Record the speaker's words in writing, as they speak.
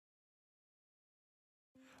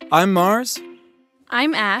I'm Mars.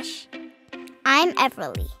 I'm Ash. I'm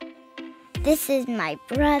Everly. This is my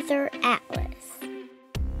brother Atlas.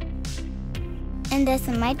 And this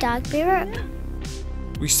is my dog Bearer.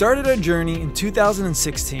 We started our journey in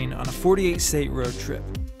 2016 on a 48-state road trip.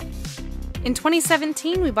 In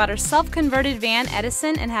 2017, we bought our self-converted van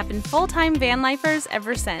Edison and have been full-time van lifers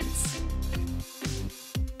ever since.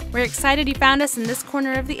 We're excited you found us in this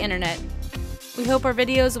corner of the internet. We hope our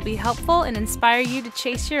videos will be helpful and inspire you to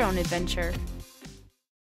chase your own adventure.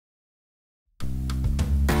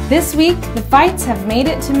 This week, the Fights have made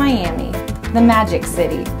it to Miami, the Magic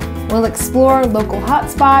City. We'll explore local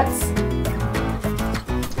hotspots.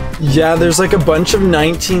 Yeah, there's like a bunch of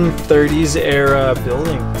 1930s era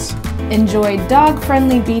buildings. Enjoy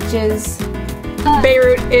dog-friendly beaches.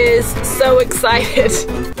 Beirut is so excited.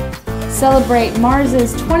 Celebrate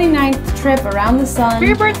Mars's 29th trip around the sun. For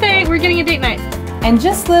your birthday, we're getting a date night. And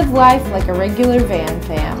just live life like a regular van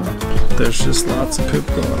fam. There's just lots of poop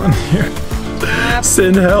going on here.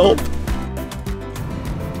 Send help.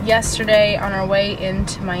 Yesterday on our way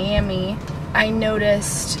into Miami, I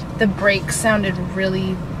noticed the brakes sounded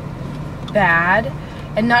really bad.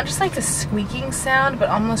 And not just like the squeaking sound, but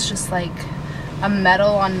almost just like a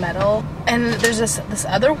metal on metal. And there's this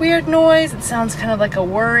other weird noise. It sounds kind of like a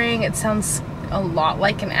whirring. It sounds a lot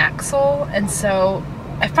like an axle. And so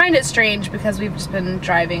I find it strange because we've just been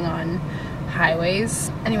driving on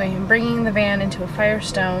highways. Anyway, I'm bringing the van into a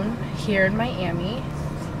Firestone here in Miami.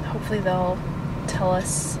 Hopefully they'll tell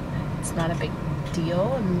us it's not a big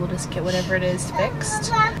deal and we'll just get whatever it is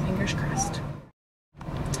fixed. Fingers crossed.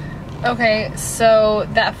 Okay, so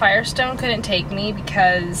that Firestone couldn't take me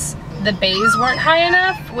because the bays weren't high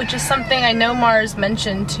enough, which is something I know Mars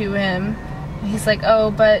mentioned to him. He's like, oh,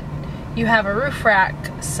 but you have a roof rack,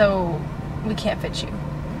 so we can't fit you.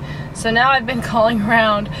 So now I've been calling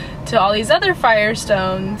around to all these other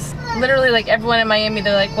Firestones. Literally, like everyone in Miami,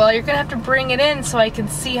 they're like, well, you're gonna have to bring it in so I can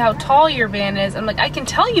see how tall your van is. I'm like, I can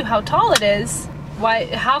tell you how tall it is. Why?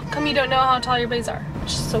 How come you don't know how tall your bays are?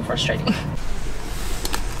 Which is so frustrating.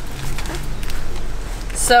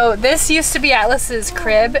 So this used to be Atlas's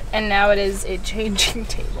crib, and now it is a changing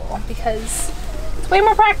table because it's way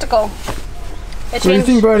more practical. What do you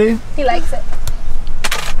think, buddy? He likes it.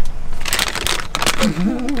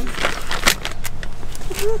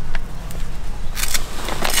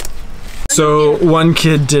 So one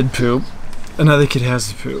kid did poop, another kid has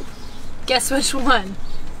to poop. Guess which one?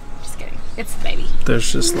 Just kidding. It's the baby.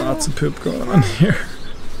 There's just lots of poop going on here.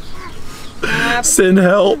 Send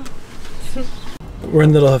help. We're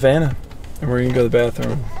in Little Havana, and we're gonna go to the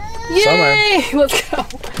bathroom. Yay! Somewhere. Let's go.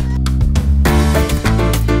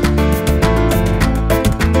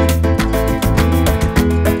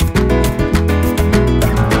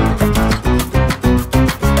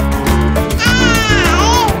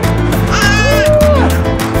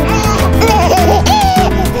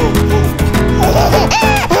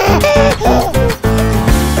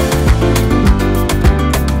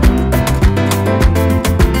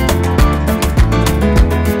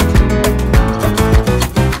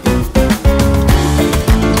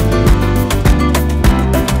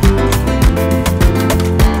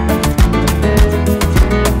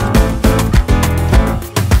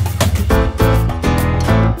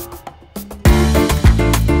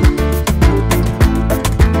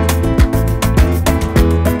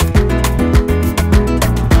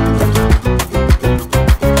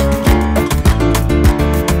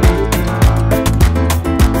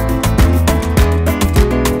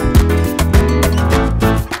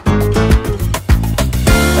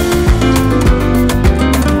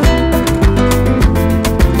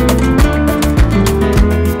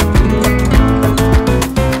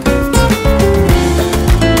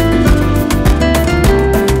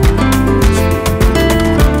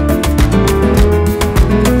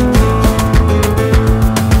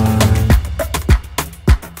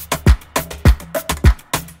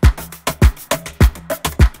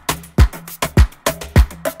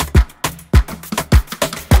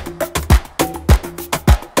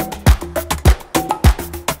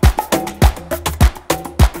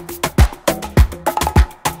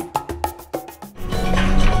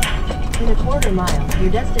 In a quarter mile,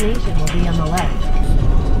 your destination will be on the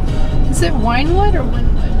left. Is it Wynwood or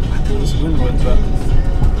Wynwood? I think it was Wynwood, but...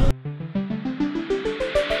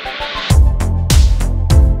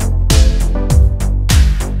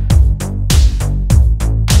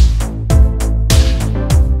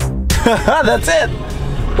 That's it!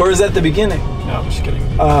 Or is that the beginning? No, I'm just kidding.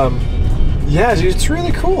 Yeah, dude, it's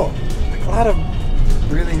really cool. Like a lot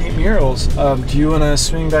of really neat murals. Do you want to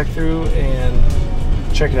swing back through and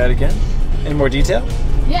check it out again in more detail?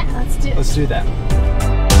 Yeah, let's do it. Let's do that.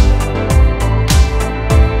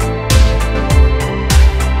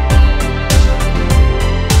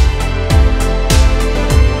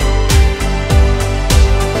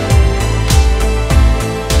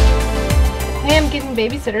 getting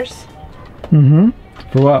babysitters. Mm-hmm.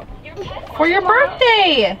 For what? For your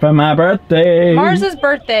birthday! For my birthday! Mars's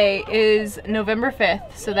birthday is November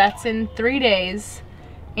 5th, so that's in 3 days.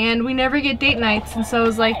 And we never get date nights, and so I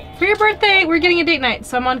was like, for your birthday, we're getting a date night.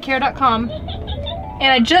 So I'm on care.com.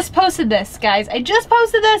 And I just posted this, guys. I just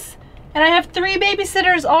posted this! And I have 3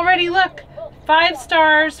 babysitters already, look. 5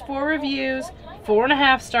 stars, 4 reviews,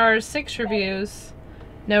 4.5 stars, 6 reviews.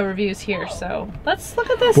 No reviews here, so let's look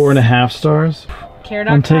at this. 4.5 stars?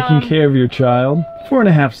 Care.com. I'm taking care of your child.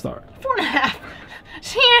 4.5 stars. 4.5.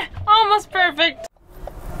 Yeah, almost perfect.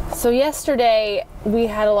 So yesterday we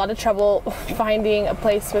had a lot of trouble finding a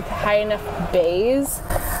place with high enough bays.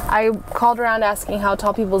 I called around asking how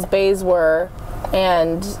tall people's bays were,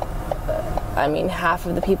 and I mean, half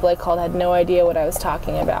of the people I called had no idea what I was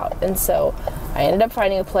talking about. And so I ended up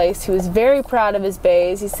finding a place. He was very proud of his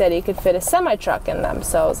bays. He said he could fit a semi-truck in them.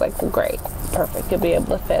 So I was like, well, great, perfect. You'll be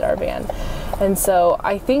able to fit our van. And so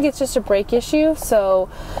I think it's just a brake issue. So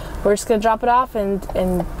we're just gonna drop it off and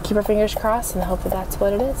keep our fingers crossed and hope that that's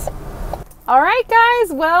what it is. All right,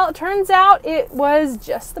 guys, well, it turns out it was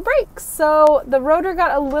just the brakes. So the rotor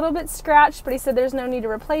got a little bit scratched, but he said there's no need to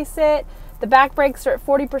replace it. The back brakes are at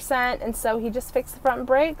 40%, and so he just fixed the front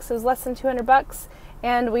brakes. It was less than 200 bucks,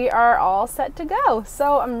 and we are all set to go.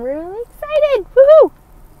 So I'm really excited. Woohoo!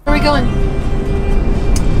 Where are we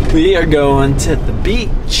going? We are going to the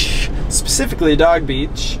beach, specifically Dog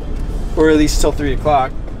Beach, or at least till 3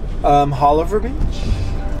 o'clock. Haulover Beach.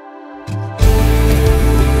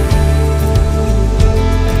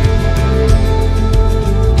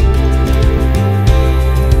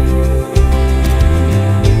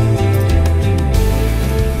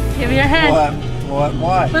 Give your hand.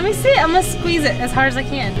 What? Let me see it. I'm gonna squeeze it as hard as I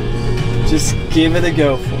can. Just give it a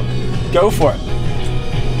go for it. Go for it.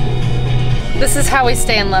 This is how we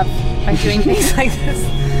stay in love, by doing things like this.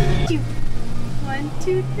 1,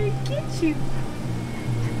 2, 3, get you.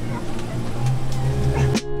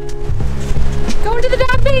 Going to the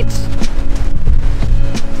Dog Beach.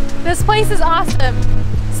 This place is awesome.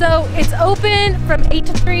 So it's open from 8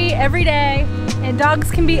 to 3 every day, and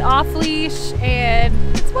dogs can be off leash, and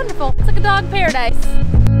it's wonderful. It's like a dog paradise.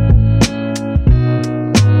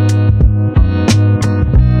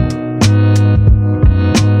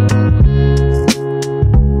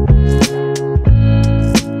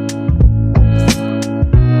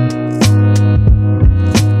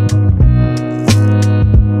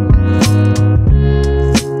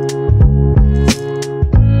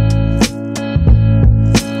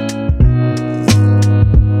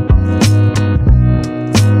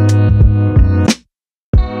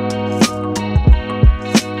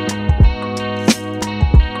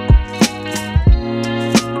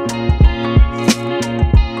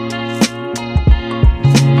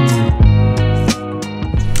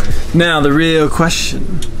 Now the real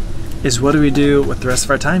question is, what do we do with the rest of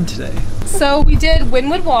our time today? So we did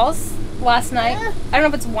Wynwood Walls last night. I don't know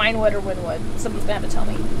if it's Wynwood or Wynwood. Someone's gonna have to tell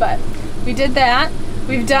me. But we did that.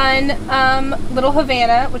 We've done Little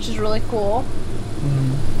Havana, which is really cool.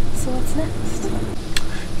 So what's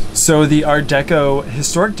next? So the Art Deco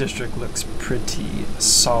Historic District looks pretty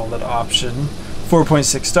solid option.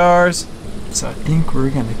 4.6 stars. So I think we're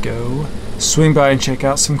gonna go swing by and check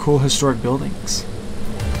out some cool historic buildings.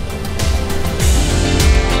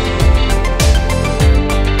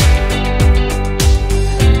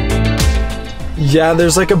 Yeah,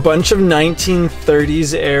 there's like a bunch of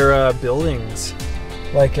 1930s era buildings,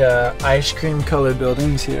 like ice cream colored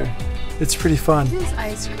buildings here. It's pretty fun. It is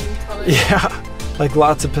ice cream colored. Yeah, like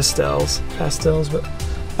lots of pastels, but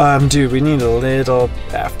dude, we need a little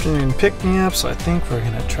afternoon pick-me-up, so I think we're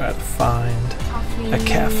gonna try to find a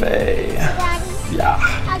cafe.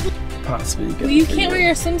 Yeah, possibly. Well, you can't wear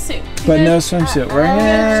your swimsuit. But no swimsuit. We're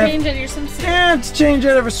gonna change out of your swimsuit. Yeah, let's change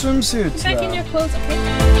out of our swimsuits. Back in your clothes,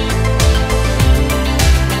 okay?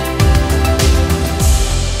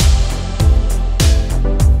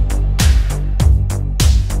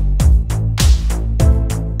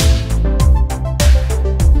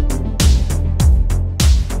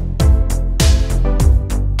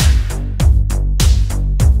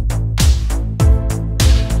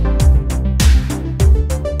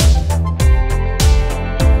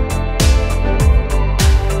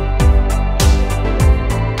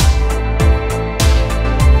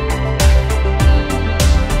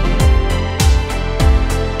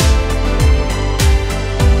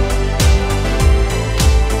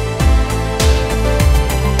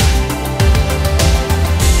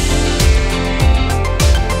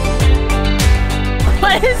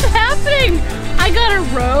 What is happening? I got a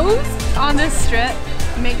rose on this strip.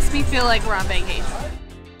 Makes me feel like we're on vacation.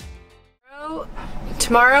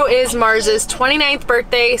 Tomorrow is Mars's 29th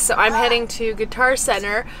birthday, so I'm heading to Guitar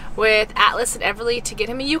Center with Atlas and Everly to get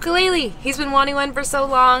him a ukulele. He's been wanting one for so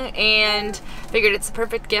long and figured it's the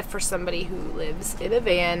perfect gift for somebody who lives in a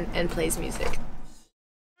van and plays music.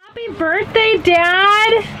 Happy birthday,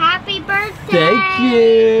 Dad! Happy birthday! Thank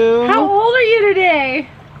you! How old are you today?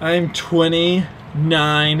 I'm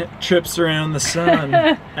 29 trips around the sun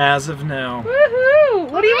as of now.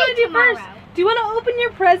 Woohoo! What do you want to do tomorrow. first? Do you want to open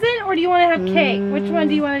your present or do you want to have cake? Which one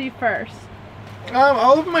do you want to do first?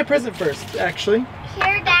 I'll open my present first, actually.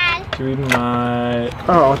 Here, Dad. Read my...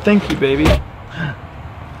 Oh, thank you, baby.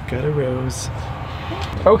 Got a rose.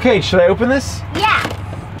 Okay, should I open this? Yeah.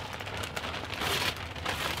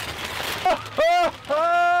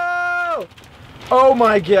 Oh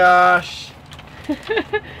my gosh.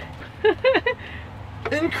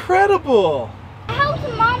 Incredible.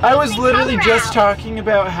 I was literally just talking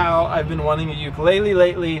about how I've been wanting a ukulele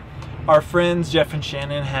lately. Our friends Jeff and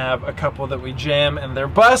Shannon have a couple that we jam in their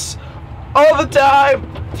bus all the time.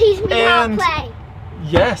 Teach me how to And play.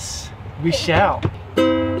 yes, we shall.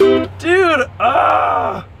 Dude,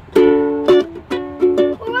 ah! We'll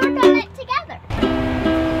work on it together.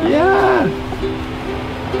 Yeah.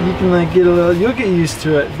 You can like get a little, you'll get used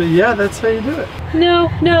to it. But yeah, that's how you do it. No,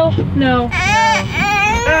 no, no.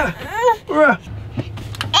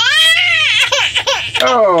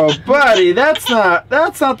 Oh, buddy, that's not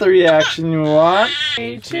the reaction you want.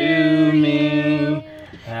 To me,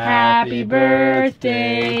 happy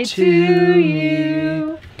birthday to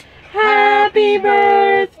you. Happy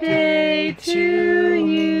birthday to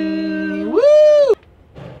you. Woo!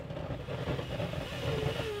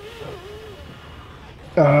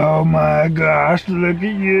 Oh my gosh, look at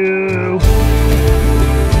you.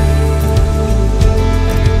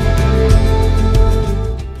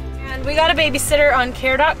 We got a babysitter on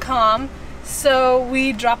care.com, so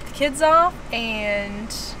we dropped the kids off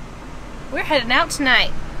and we're heading out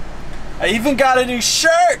tonight. I even got a new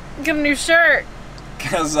shirt Get a new shirt.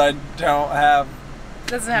 because I don't have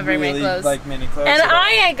Doesn't have very many clothes. like many clothes. And at all.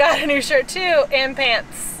 I got a new shirt too and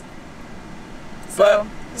pants. So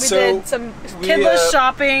we did some kidless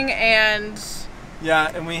shopping and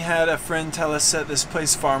yeah, and we had a friend tell us at this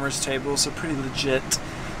place Farmer's Table, so pretty legit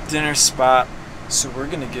dinner spot. So we're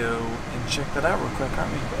gonna go and check that out real quick,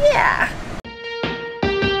 aren't we? yeah.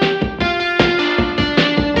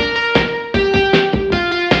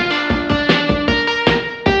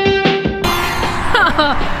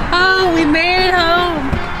 Oh, we made it home.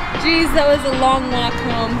 Jeez, that was a long walk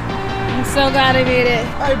home. I'm so glad I made it.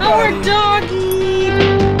 Hi, Our buddy. doggy.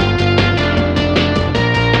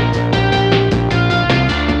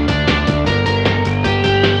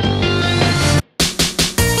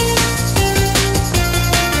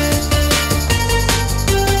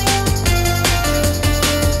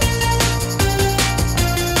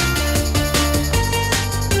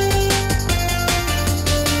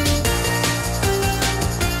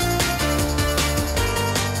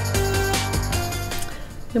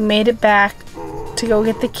 We made it back to go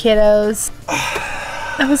get the kiddos.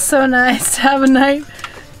 That was so nice to have a night.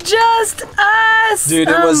 Just us! Dude,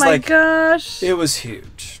 it was oh my like- gosh. It was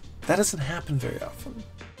huge. That doesn't happen very often.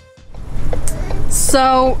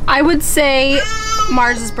 So, I would say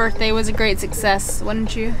Mars's birthday was a great success.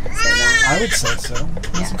 Wouldn't you say that? I would say so.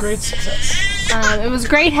 It was a great success. It was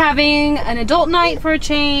great having an adult night for a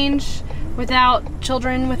change without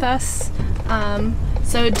children with us.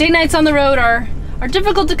 So date nights on the road are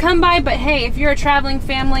difficult to come by, but hey, if you're a traveling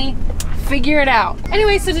family, figure it out.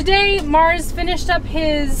 Anyway, so today Mars finished up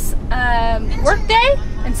his work day,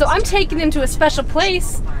 and so I'm taking him to a special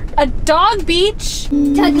place, a dog beach.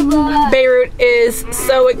 Beirut is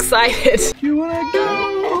so excited. Do you wanna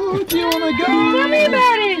go? Do you wanna go? Tell me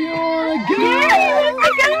about it. Do you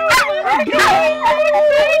wanna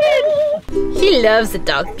go? He loves the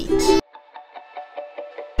dog beach.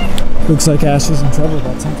 Looks like Ash is in trouble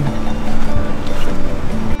about something.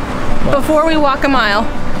 Before we walk a mile,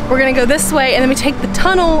 we're gonna go this way and then we take the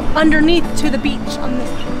tunnel underneath to the beach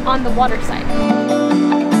on the water side.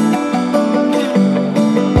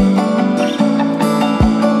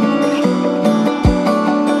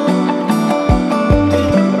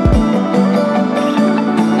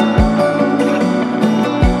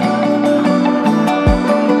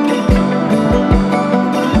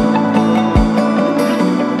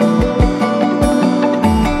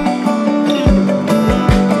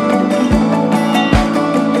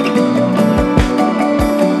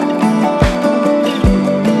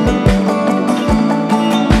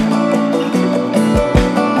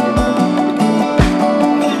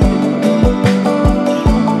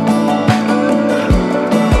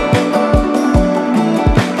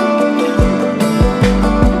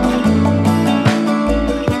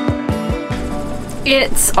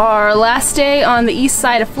 It's our last day on the east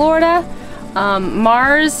side of Florida.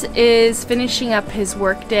 Mars is finishing up his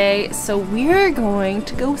work day, so we're going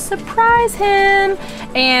to go surprise him.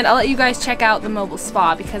 And I'll let you guys check out the mobile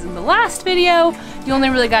spa because in the last video, you only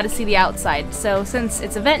really got to see the outside. So since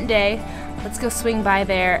it's event day, let's go swing by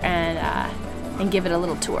there and give it a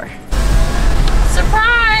little tour.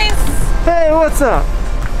 Surprise! Hey, what's up?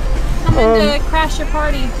 Coming to crash your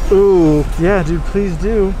party. Ooh, yeah, dude, please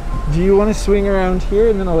do. Do you want to swing around here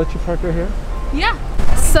and then I'll let you park right here? Yeah.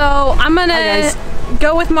 So I'm gonna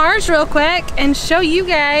go with Mars real quick and show you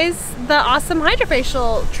guys the awesome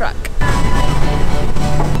hydrofacial truck.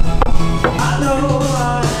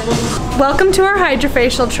 Welcome to our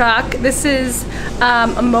hydrofacial truck. This is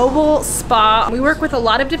a mobile spa. We work with a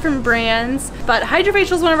lot of different brands, but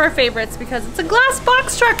hydrofacial is one of our favorites because it's a glass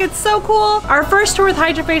box truck. It's so cool. Our first tour with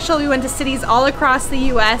hydrofacial, we went to cities all across the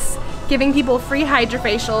US giving people free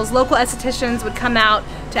hydrofacials. Local estheticians would come out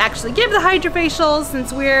to actually give the hydrofacials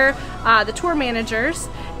since we're the tour managers.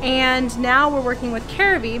 And now we're working with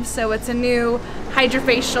Caravive, so it's a new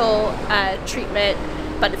hydrofacial treatment,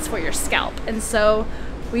 but it's for your scalp. And so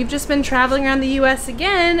we've just been traveling around the US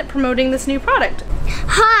again promoting this new product.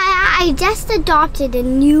 Hi, I just adopted a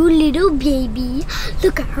new little baby.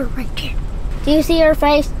 Look at her right there. Do you see her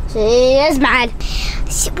face? She is mad.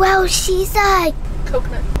 She's a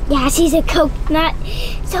Coconut. Yeah, she's a coconut,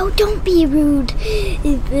 so don't be rude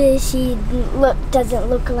if she doesn't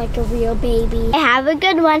look like a real baby. Have a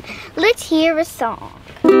good one. Let's hear a song.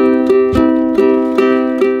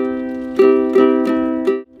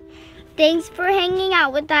 Thanks for hanging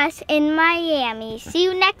out with us in Miami. See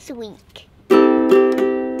you next week.